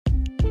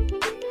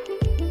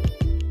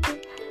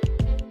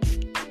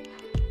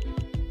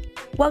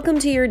Welcome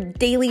to your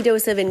daily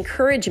dose of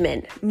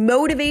encouragement,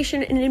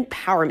 motivation, and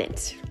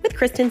empowerment with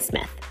Kristen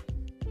Smith.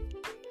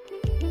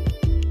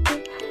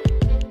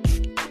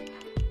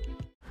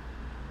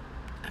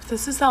 If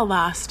this is the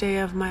last day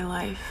of my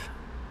life,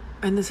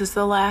 and this is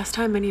the last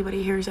time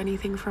anybody hears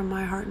anything from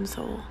my heart and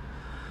soul,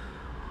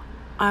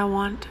 I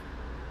want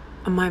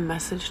my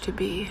message to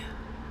be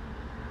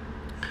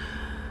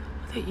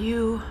that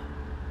you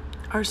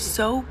are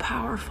so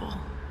powerful.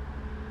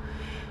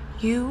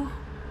 You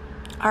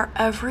are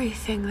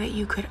everything that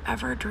you could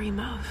ever dream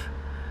of,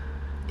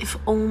 if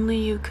only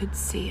you could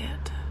see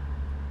it.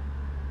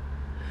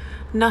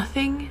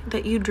 Nothing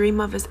that you dream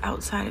of is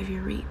outside of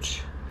your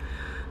reach.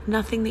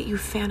 Nothing that you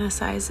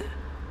fantasize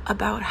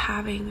about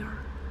having or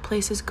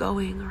places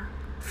going or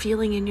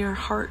feeling in your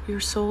heart, your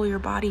soul, your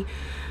body,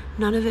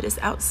 none of it is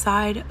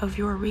outside of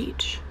your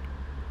reach.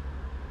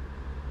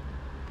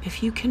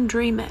 If you can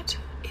dream it,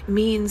 it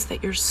means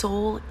that your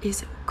soul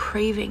is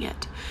craving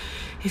it.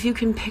 If you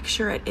can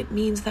picture it, it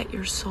means that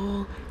your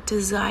soul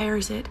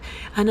desires it.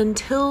 And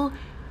until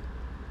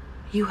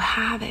you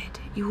have it,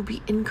 you will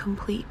be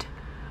incomplete.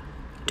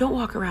 Don't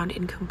walk around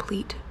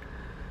incomplete,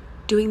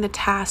 doing the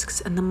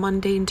tasks and the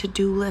mundane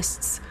to-do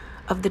lists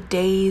of the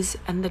days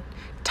and the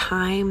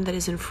time that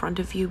is in front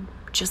of you,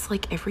 just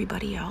like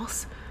everybody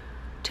else,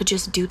 to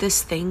just do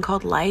this thing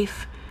called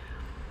life.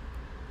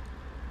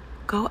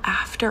 Go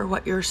after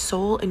what your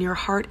soul and your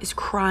heart is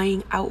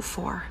crying out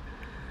for.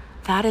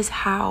 That is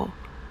how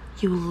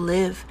you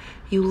live.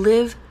 You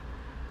live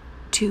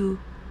to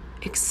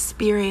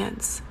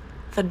experience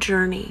the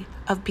journey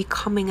of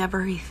becoming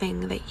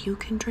everything that you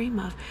can dream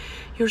of.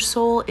 Your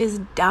soul is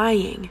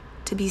dying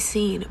to be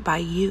seen by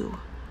you.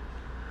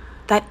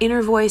 That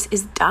inner voice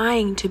is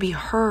dying to be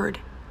heard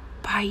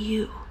by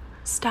you.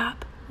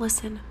 Stop,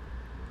 listen,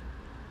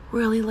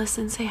 really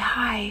listen, say,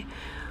 hi,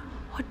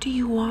 what do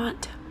you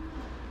want?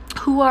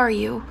 Who are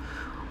you?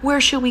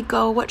 Where shall we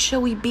go? What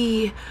shall we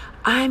be?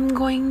 I'm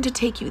going to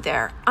take you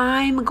there.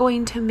 I'm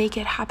going to make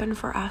it happen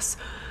for us.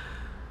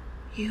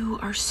 You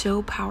are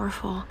so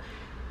powerful.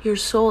 Your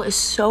soul is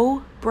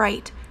so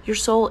bright. Your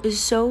soul is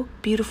so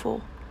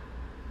beautiful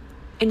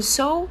and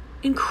so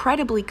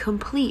incredibly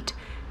complete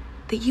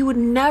that you would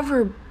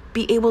never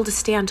be able to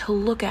stand to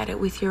look at it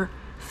with your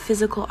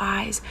physical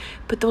eyes.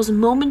 But those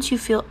moments you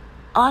feel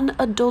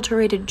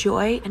unadulterated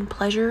joy and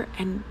pleasure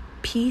and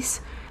peace,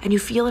 and you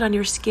feel it on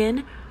your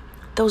skin,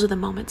 those are the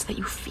moments that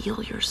you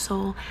feel your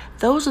soul.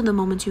 Those are the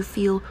moments you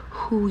feel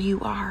who you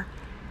are.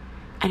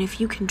 And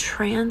if you can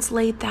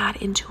translate that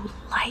into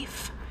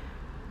life,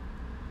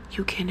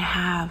 you can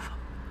have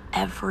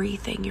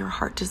everything your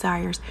heart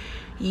desires.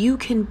 You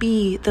can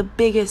be the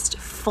biggest,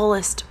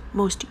 fullest,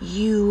 most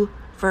you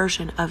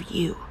version of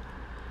you.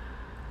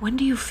 When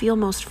do you feel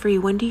most free?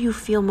 When do you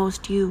feel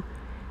most you?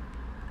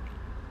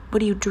 What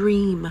do you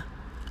dream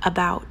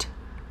about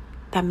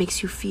that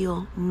makes you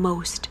feel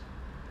most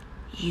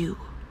you?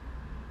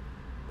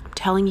 I'm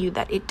telling you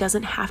that it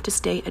doesn't have to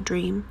stay a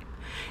dream.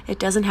 It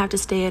doesn't have to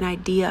stay an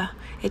idea.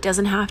 It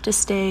doesn't have to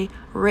stay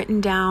written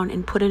down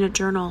and put in a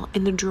journal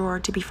in the drawer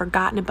to be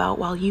forgotten about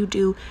while you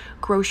do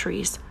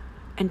groceries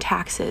and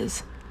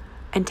taxes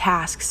and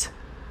tasks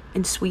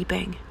and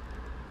sweeping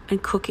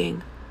and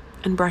cooking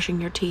and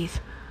brushing your teeth.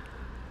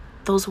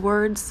 Those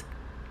words,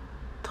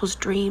 those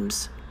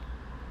dreams,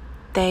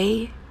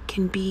 they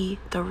can be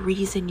the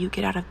reason you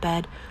get out of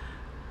bed,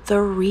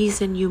 the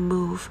reason you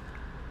move,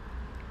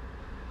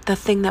 the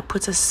thing that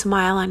puts a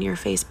smile on your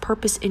face,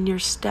 purpose in your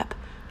step,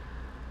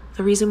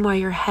 the reason why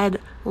your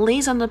head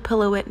lays on the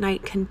pillow at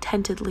night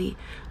contentedly,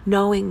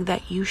 knowing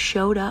that you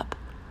showed up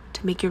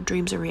to make your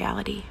dreams a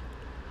reality.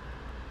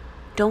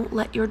 Don't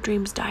let your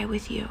dreams die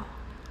with you.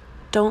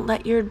 Don't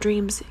let your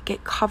dreams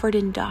get covered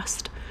in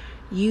dust.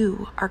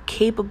 You are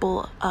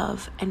capable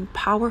of and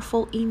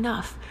powerful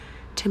enough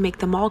to make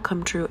them all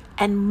come true,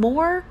 and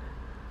more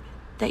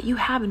that you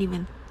haven't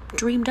even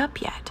dreamed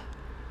up yet.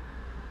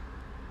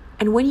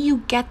 And when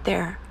you get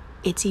there,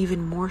 it's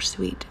even more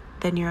sweet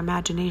than your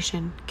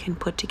imagination can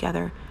put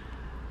together.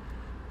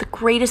 The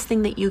greatest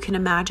thing that you can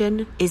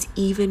imagine is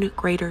even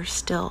greater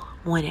still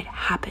when it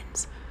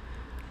happens.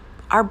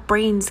 Our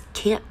brains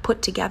can't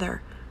put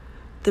together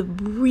the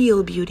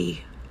real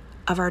beauty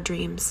of our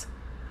dreams.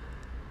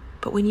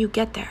 But when you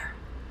get there,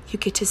 you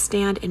get to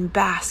stand and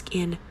bask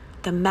in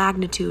the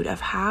magnitude of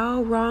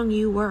how wrong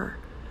you were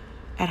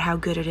at how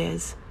good it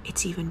is.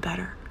 It's even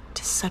better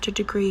to such a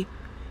degree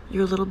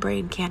your little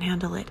brain can't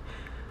handle it.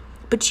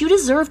 But you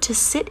deserve to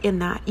sit in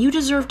that. You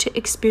deserve to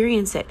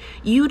experience it.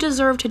 You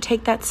deserve to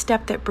take that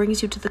step that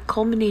brings you to the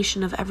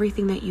culmination of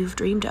everything that you've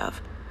dreamed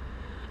of.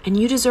 And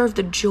you deserve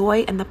the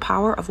joy and the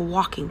power of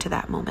walking to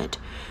that moment.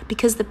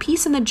 Because the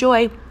peace and the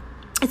joy,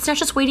 it's not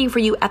just waiting for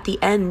you at the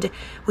end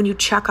when you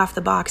check off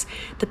the box.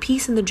 The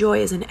peace and the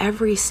joy is in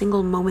every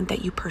single moment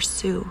that you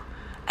pursue.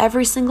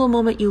 Every single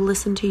moment you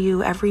listen to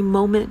you, every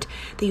moment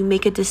that you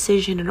make a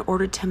decision in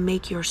order to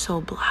make your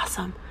soul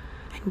blossom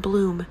and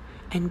bloom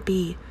and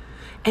be.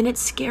 And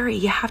it's scary.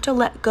 You have to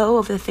let go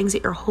of the things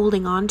that you're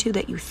holding on to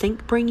that you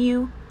think bring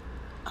you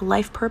a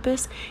life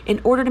purpose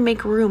in order to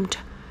make room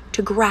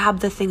to grab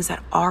the things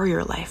that are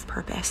your life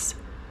purpose.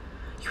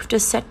 You have to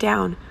set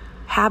down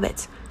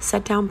habits,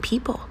 set down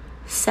people,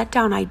 set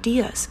down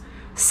ideas,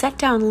 set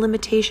down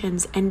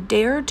limitations, and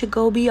dare to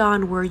go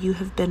beyond where you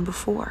have been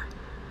before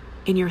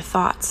in your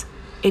thoughts,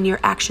 in your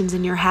actions,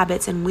 in your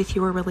habits, and with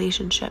your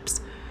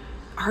relationships.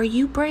 Are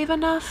you brave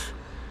enough?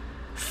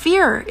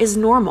 Fear is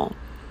normal,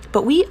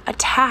 but we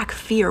attack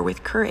fear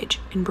with courage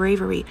and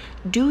bravery.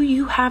 Do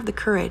you have the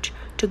courage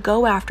to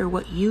go after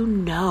what you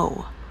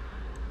know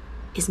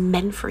is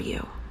meant for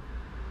you?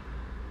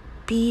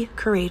 Be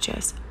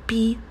courageous,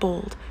 be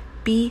bold,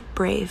 be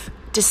brave.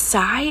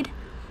 Decide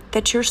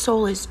that your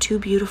soul is too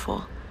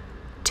beautiful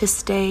to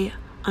stay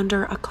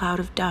under a cloud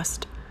of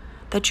dust,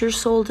 that your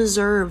soul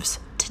deserves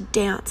to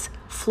dance,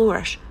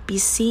 flourish, be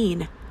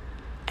seen,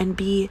 and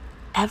be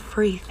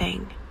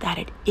everything that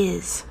it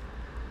is.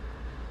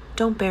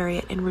 Don't bury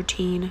it in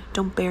routine.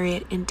 Don't bury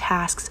it in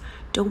tasks.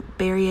 Don't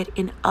bury it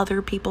in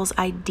other people's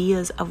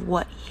ideas of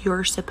what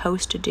you're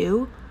supposed to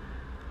do.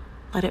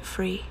 Let it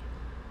free.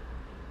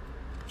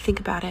 Think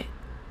about it.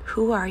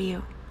 Who are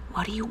you?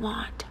 What do you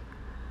want?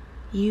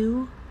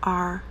 You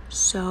are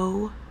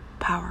so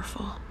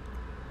powerful.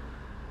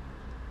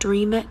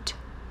 Dream it,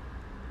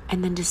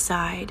 and then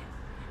decide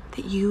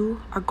that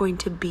you are going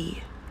to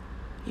be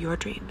your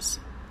dreams.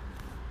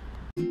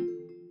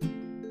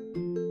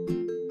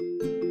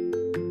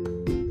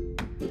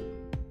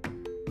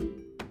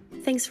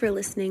 Thanks for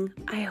listening.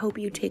 I hope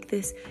you take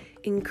this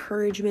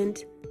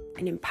encouragement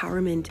and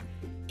empowerment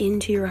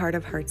into your heart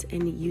of hearts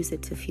and use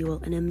it to fuel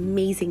an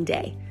amazing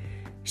day.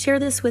 Share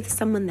this with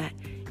someone that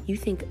you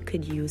think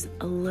could use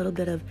a little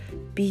bit of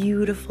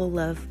beautiful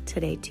love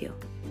today too.